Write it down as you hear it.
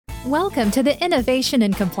Welcome to the Innovation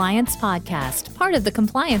in Compliance Podcast, part of the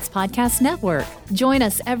Compliance Podcast Network. Join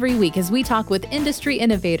us every week as we talk with industry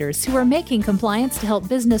innovators who are making compliance to help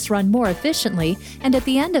business run more efficiently and at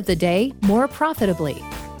the end of the day, more profitably.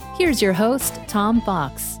 Here's your host, Tom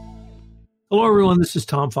Fox. Hello, everyone. This is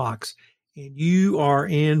Tom Fox, and you are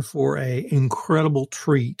in for an incredible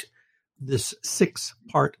treat. This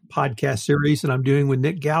 6-part podcast series that I'm doing with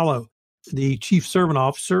Nick Gallo, the Chief Servant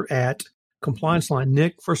Officer at Compliance Line.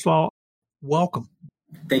 Nick, first of all, welcome.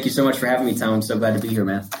 Thank you so much for having me, Tom. I'm so glad to be here,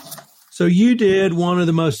 man. So you did one of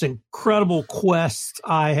the most incredible quests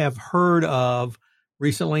I have heard of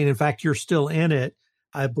recently. And in fact, you're still in it,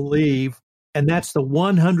 I believe. And that's the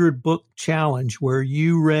 100 book challenge, where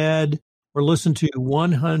you read or listened to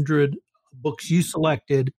 100 books you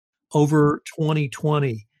selected over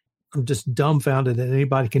 2020. I'm just dumbfounded that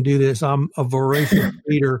anybody can do this. I'm a voracious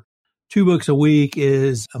reader. 2 books a week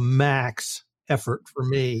is a max effort for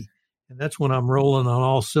me. And that's when I'm rolling on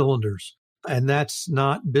all cylinders. And that's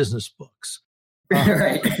not business books.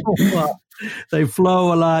 Right. They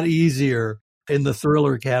flow a lot easier in the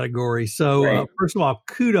thriller category. So Right. First of all,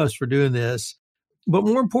 kudos for doing this. But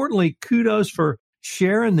more importantly, kudos for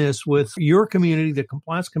sharing this with your community, the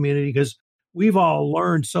compliance community, because we've all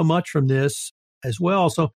learned so much from this as well.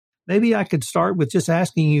 So maybe I could start with just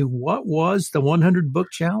asking you, what was the 100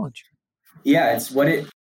 book challenge? Yeah, it's what it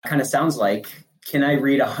kind of sounds like. Can I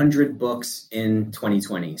read 100 books in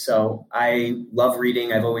 2020? So I love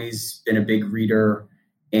reading. I've always been a big reader.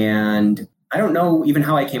 And I don't know even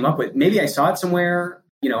how I came up with, maybe I saw it somewhere.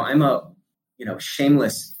 I'm a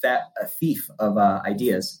shameless a thief of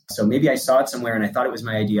ideas. So maybe I saw it somewhere and I thought it was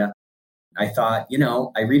my idea. I thought,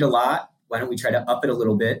 I read a lot. Why don't we try to up it a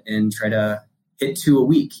little bit and try to hit 2 a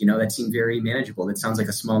week? That seemed very manageable. That sounds like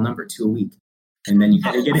a small number, 2 a week. And then you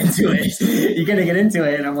kind of get into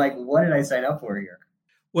it. And I'm like, what did I sign up for here?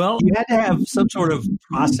 Well, you had to have some sort of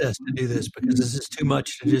process to do this, because this is too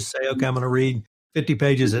much to just say, okay, I'm going to read 50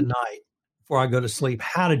 pages at night before I go to sleep.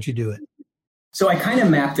 How did you do it? So I kind of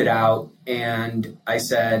mapped it out and I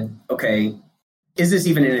said, okay, is this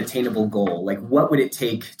even an attainable goal? Like, what would it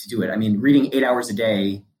take to do it? I mean, reading 8 hours a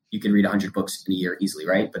day, you can read 100 books in a year easily,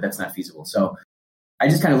 right? But that's not feasible. So I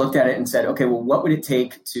just kind of looked at it and said, okay, well, what would it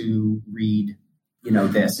take to read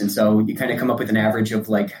this? And so you kind of come up with an average of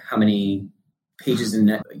like how many pages in,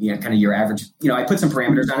 kind of your average, I put some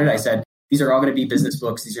parameters on it. I said, these are all going to be business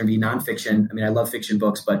books. These are going to be nonfiction. I mean, I love fiction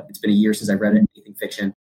books, but it's been a year since I've read anything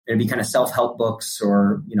fiction. It'd be kind of self-help books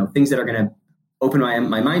or, things that are going to open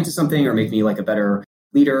my mind to something or make me like a better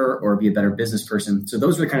leader or be a better business person. So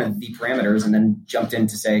those were kind of the parameters, and then jumped in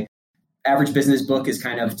to say, average business book is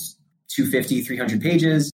kind of 250, 300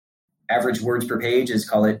 pages. Average words per page is,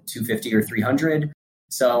 call it 250 or 300.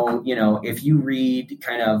 So, if you read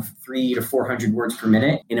kind of 300 to 400 words per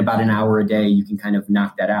minute in about an hour a day, you can kind of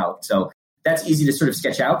knock that out. So that's easy to sort of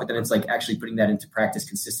sketch out, but then it's like actually putting that into practice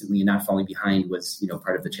consistently and not falling behind was,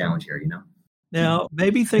 part of the challenge here, Now,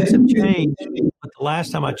 maybe things have changed, but the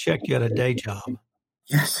last time I checked, you had a day job.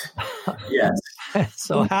 Yes. Yes.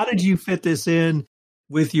 So how did you fit this in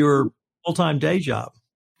with your full-time day job?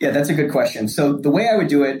 Yeah, that's a good question. So the way I would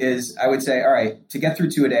do it is I would say, all right, to get through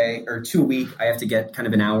 2 a day or 2 a week, I have to get kind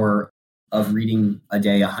of an hour of reading a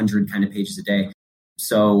day, 100 kind of pages a day.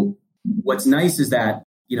 So what's nice is that,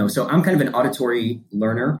 so I'm kind of an auditory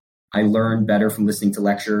learner. I learn better from listening to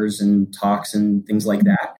lectures and talks and things like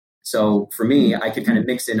that. So for me, I could kind of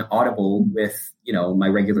mix in Audible with, my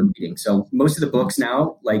regular reading. So most of the books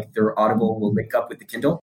now, like their Audible will link up with the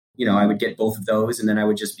Kindle. I would get both of those, and then I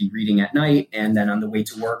would just be reading at night. And then on the way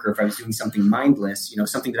to work, or if I was doing something mindless,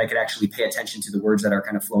 something that I could actually pay attention to the words that are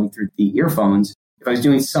kind of flowing through the earphones. If I was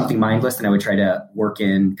doing something mindless, then I would try to work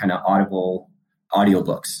in kind of Audible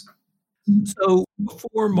audiobooks. So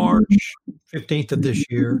before March 15th of this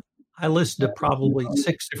year, I listened to probably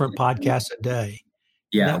 6 different podcasts a day.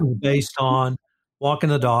 Yeah. That was based on walking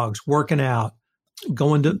the dogs, working out,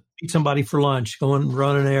 going to meet somebody for lunch, going and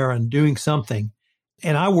run an errand, doing something.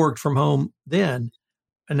 And I worked from home then,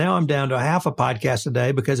 and now I'm down to half a podcast a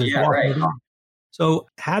day because it's walking the dog. So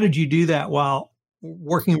how did you do that while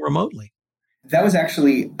working remotely? That was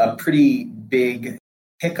actually a pretty big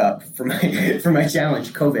hiccup for my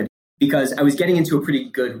challenge, COVID, because I was getting into a pretty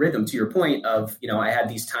good rhythm, to your point of, I had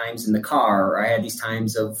these times in the car, or I had these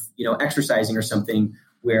times of, exercising or something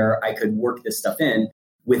where I could work this stuff in.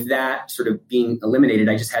 With that sort of being eliminated,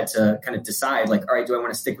 I just had to kind of decide, like, all right, do I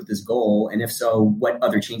want to stick with this goal? And if so, what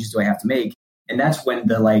other changes do I have to make? And that's when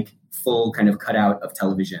the full kind of cutout of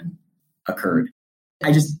television occurred.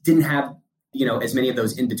 I just didn't have, as many of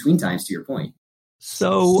those in between times, to your point.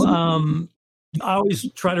 So I always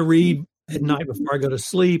try to read at night before I go to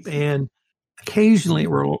sleep. And occasionally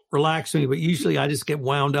it will relax me, but usually I just get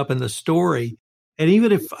wound up in the story. And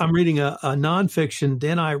even if I'm reading a nonfiction,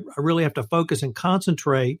 then I really have to focus and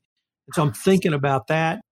concentrate. And so I'm thinking about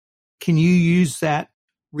that. Can you use that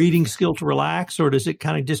reading skill to relax, or does it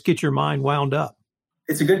kind of just get your mind wound up?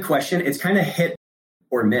 It's a good question. It's kind of hit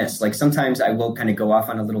or miss. Like sometimes I will kind of go off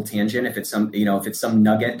on a little tangent if it's some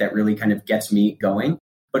nugget that really kind of gets me going.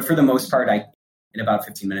 But for the most part, in about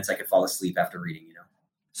 15 minutes, I could fall asleep after reading,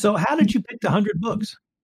 So how did you pick the 100 books?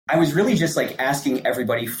 I was really just like asking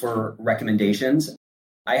everybody for recommendations.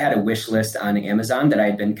 I had a wish list on Amazon that I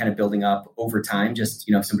had been kind of building up over time. Just,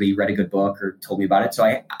 if somebody read a good book or told me about it. So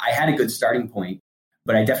I had a good starting point,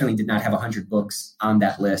 but I definitely did not have 100 books on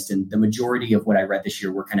that list. And the majority of what I read this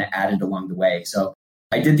year were kind of added along the way. So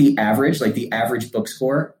I did the average book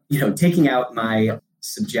score, taking out my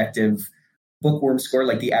subjective bookworm score,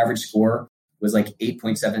 like the average score was like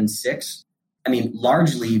 8.76. I mean,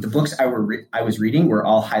 largely the books I was reading were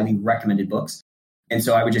all highly recommended books. And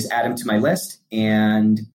so I would just add them to my list.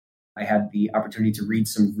 And I had the opportunity to read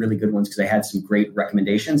some really good ones because I had some great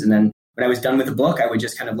recommendations. And then when I was done with the book, I would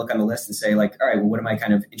just kind of look on the list and say like, all right, well, what am I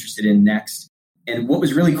kind of interested in next? And what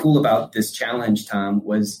was really cool about this challenge, Tom,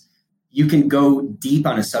 was you can go deep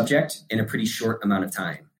on a subject in a pretty short amount of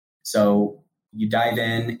time. So you dive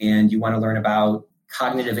in and you want to learn about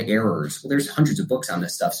cognitive errors. Well, there's hundreds of books on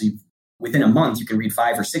this stuff. So within a month, you can read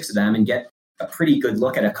 5 or 6 of them and get a pretty good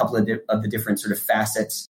look at a couple of the different sort of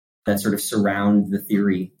facets that sort of surround the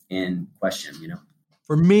theory in question,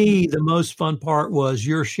 For me, the most fun part was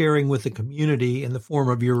your sharing with the community in the form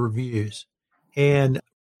of your reviews. And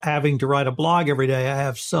having to write a blog every day, I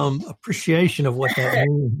have some appreciation of what that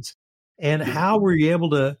means. And how were you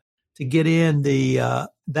able to get in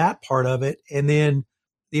that part of it? And then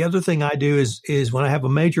the other thing I do is when I have a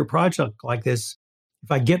major project like this,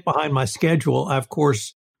 if I get behind my schedule, of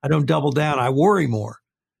course, I don't double down. I worry more.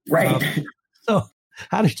 Right. So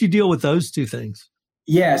how did you deal with those two things?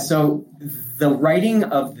 Yeah. So the writing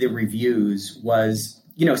of the reviews was,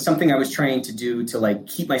 something I was trying to do to like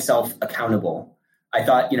keep myself accountable. I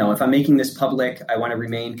thought, if I'm making this public, I want to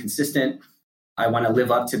remain consistent. I want to live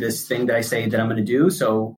up to this thing that I say that I'm going to do.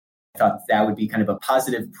 So I thought that would be kind of a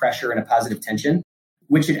positive pressure and a positive tension,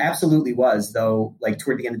 which it absolutely was, though, like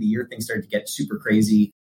toward the end of the year, things started to get super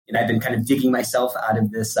crazy. And I've been kind of digging myself out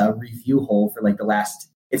of this review hole for like for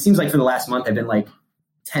the last month, I've been like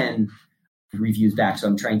 10 reviews back. So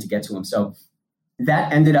I'm trying to get to them. So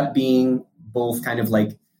that ended up being both kind of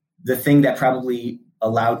like the thing that probably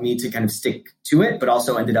allowed me to kind of stick to it, but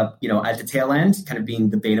also ended up, at the tail end, kind of being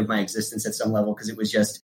the bane of my existence at some level, because it was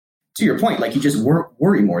just, to your point, like you just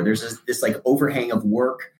worry more. There's this like overhang of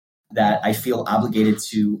work that I feel obligated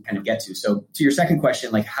to kind of get to. So to your second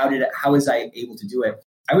question, like how was I able to do it?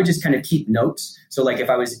 I would just kind of keep notes. So like if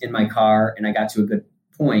I was in my car and I got to a good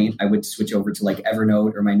point, I would switch over to like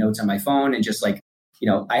Evernote or my notes on my phone and just like,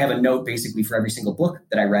 I have a note basically for every single book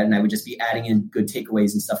that I read, and I would just be adding in good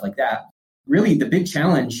takeaways and stuff like that. Really, the big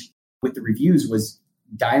challenge with the reviews was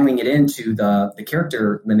dialing it into the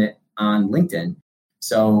character limit on LinkedIn.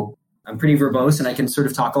 So I'm pretty verbose and I can sort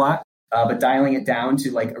of talk a lot, but dialing it down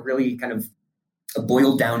to like a really kind of a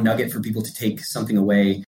boiled down nugget for people to take something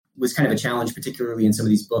away was kind of a challenge, particularly in some of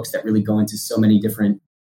these books that really go into so many different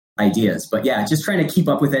ideas. But yeah, just trying to keep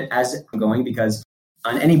up with it as I'm going, because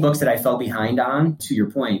on any books that I fell behind on, to your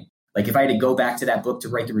point, like if I had to go back to that book to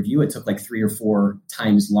write the review, it took like 3 or 4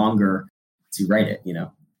 times longer to write it,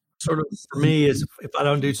 Sort of for me is if I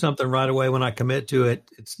don't do something right away when I commit to it,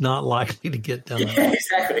 it's not likely to get done. Yeah,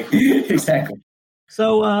 exactly.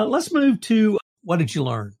 So let's move to what did you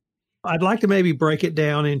learn? I'd like to maybe break it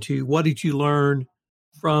down into what did you learn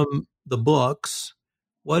from the books?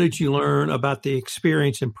 What did you learn about the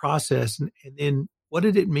experience and process? And then what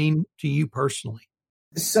did it mean to you personally?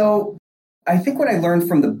 So I think what I learned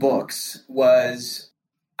from the books was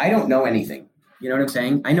I don't know anything. You know what I'm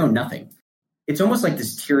saying? I know nothing. It's almost like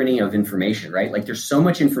this tyranny of information, right? Like there's so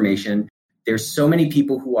much information. There's so many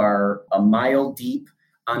people who are a mile deep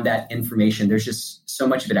on that information. There's just so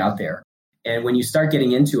much of it out there. And when you start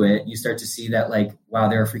getting into it, you start to see that like, wow,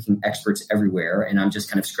 there are freaking experts everywhere. And I'm just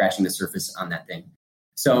kind of scratching the surface on that thing.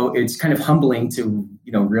 So it's kind of humbling to,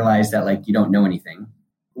 realize that like you don't know anything.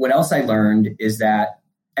 What else I learned is that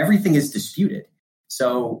everything is disputed.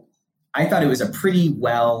 So I thought it was a pretty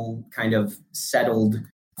well kind of settled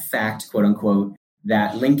fact, quote unquote,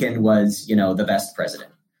 that Lincoln was, the best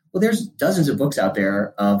president. Well, there's dozens of books out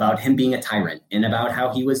there about him being a tyrant and about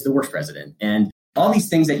how he was the worst president. And all these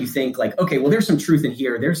things that you think like, okay, well, there's some truth in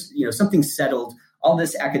here. There's, something settled. All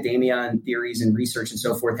this academia and theories and research and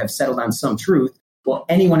so forth have settled on some truth. Well,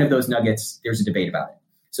 any one of those nuggets, there's a debate about it.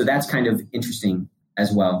 So that's kind of interesting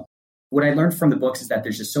as well. What I learned from the books is that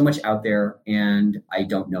there's just so much out there and I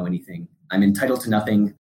don't know anything. I'm entitled to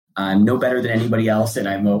nothing. I'm no better than anybody else and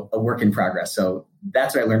I'm a work in progress. So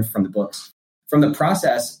that's what I learned from the books. From the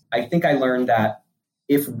process, I think I learned that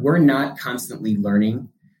if we're not constantly learning,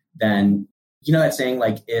 then, you know that saying,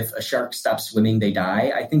 like, if a shark stops swimming, they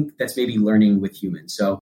die? I think that's maybe learning with humans.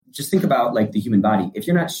 So just think about like the human body. If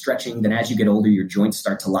you're not stretching, then as you get older, your joints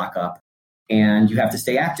start to lock up and you have to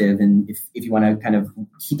stay active. And if you want to kind of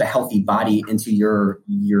keep a healthy body into your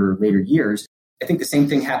later years, I think the same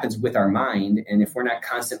thing happens with our mind. And if we're not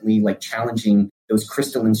constantly like challenging those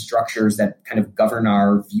crystalline structures that kind of govern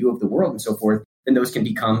our view of the world and so forth, then those can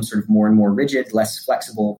become sort of more and more rigid, less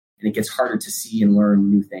flexible, and it gets harder to see and learn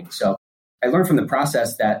new things. So I learned from the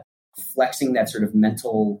process that flexing that sort of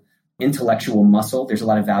mental, intellectual muscle, there's a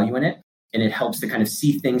lot of value in it, and it helps to kind of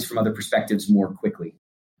see things from other perspectives more quickly.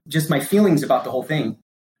 Just my feelings about the whole thing,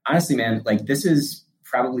 honestly, man, like this is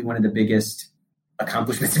probably one of the biggest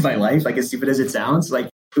accomplishments in my life, like as stupid as it sounds. Like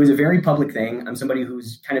it was a very public thing. I'm somebody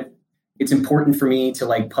who's kind of, it's important for me to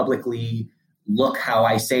like publicly look how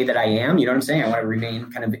I say that I am. You know what I'm saying? I want to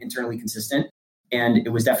remain kind of internally consistent. And it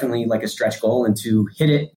was definitely like a stretch goal. And to hit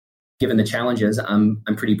it, given the challenges, I'm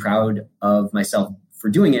pretty proud of myself for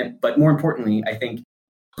doing it. But more importantly, I think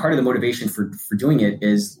part of the motivation for doing it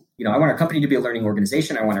is, you know, I want our company to be a learning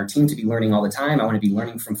organization. I want our team to be learning all the time. I want to be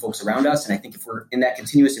learning from folks around us. And I think if we're in that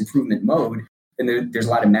continuous improvement mode, then there's a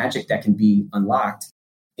lot of magic that can be unlocked.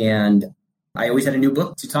 And I always had a new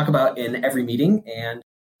book to talk about in every meeting. And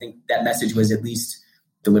I think that message was at least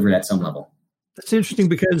delivered at some level. That's interesting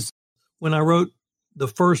because when I wrote the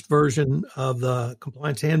first version of the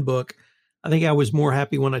Compliance Handbook, I think I was more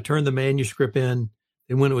happy when I turned the manuscript in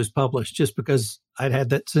than when it was published, just because I'd had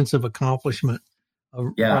that sense of accomplishment of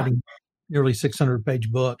writing a nearly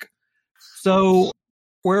 600-page book. So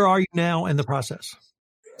where are you now in the process?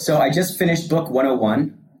 So I just finished book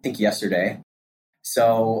 101, I think yesterday.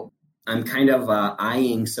 So I'm kind of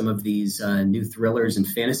eyeing some of these new thrillers and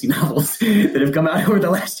fantasy novels that have come out over the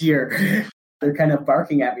last year. They're kind of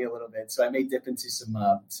barking at me a little bit. So I may dip into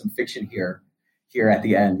some fiction here at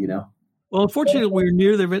the end, you know. Well, unfortunately, we're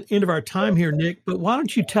near the end of our time here, Nick, but why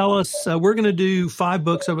don't you tell us, we're going to do 5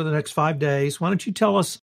 books over the next 5 days. Why don't you tell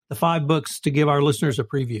us the 5 books to give our listeners a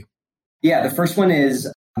preview? Yeah, the first one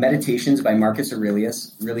is Meditations by Marcus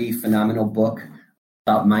Aurelius, really phenomenal book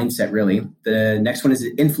about mindset, really. The next one is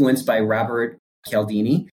Influence by Robert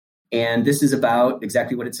Cialdini. And this is about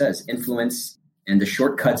exactly what it says, influence and the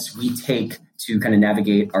shortcuts we take to kind of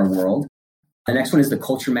navigate our world. The next one is The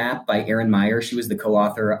Culture Map by Erin Meyer. She was the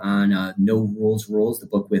co-author on No Rules, the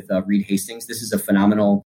book with Reed Hastings. This is a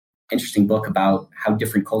phenomenal, interesting book about how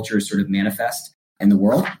different cultures sort of manifest in the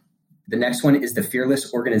world. The next one is The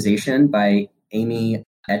Fearless Organization by Amy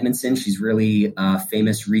Edmondson. She's really a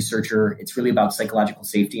famous researcher. It's really about psychological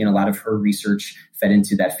safety, and a lot of her research fed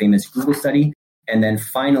into that famous Google study. And then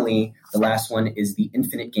finally, the last one is The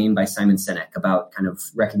Infinite Game by Simon Sinek, about kind of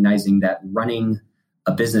recognizing that running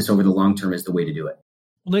a business over the long term is the way to do it.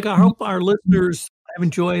 Well, Nick, I hope our listeners have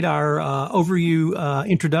enjoyed our overview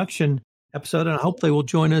introduction episode, and I hope they will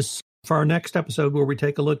join us for our next episode where we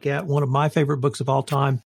take a look at one of my favorite books of all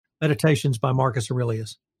time, Meditations by Marcus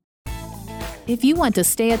Aurelius. If you want to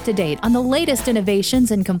stay up to date on the latest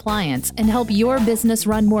innovations in compliance and help your business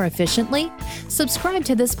run more efficiently, subscribe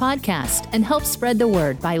to this podcast and help spread the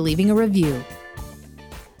word by leaving a review.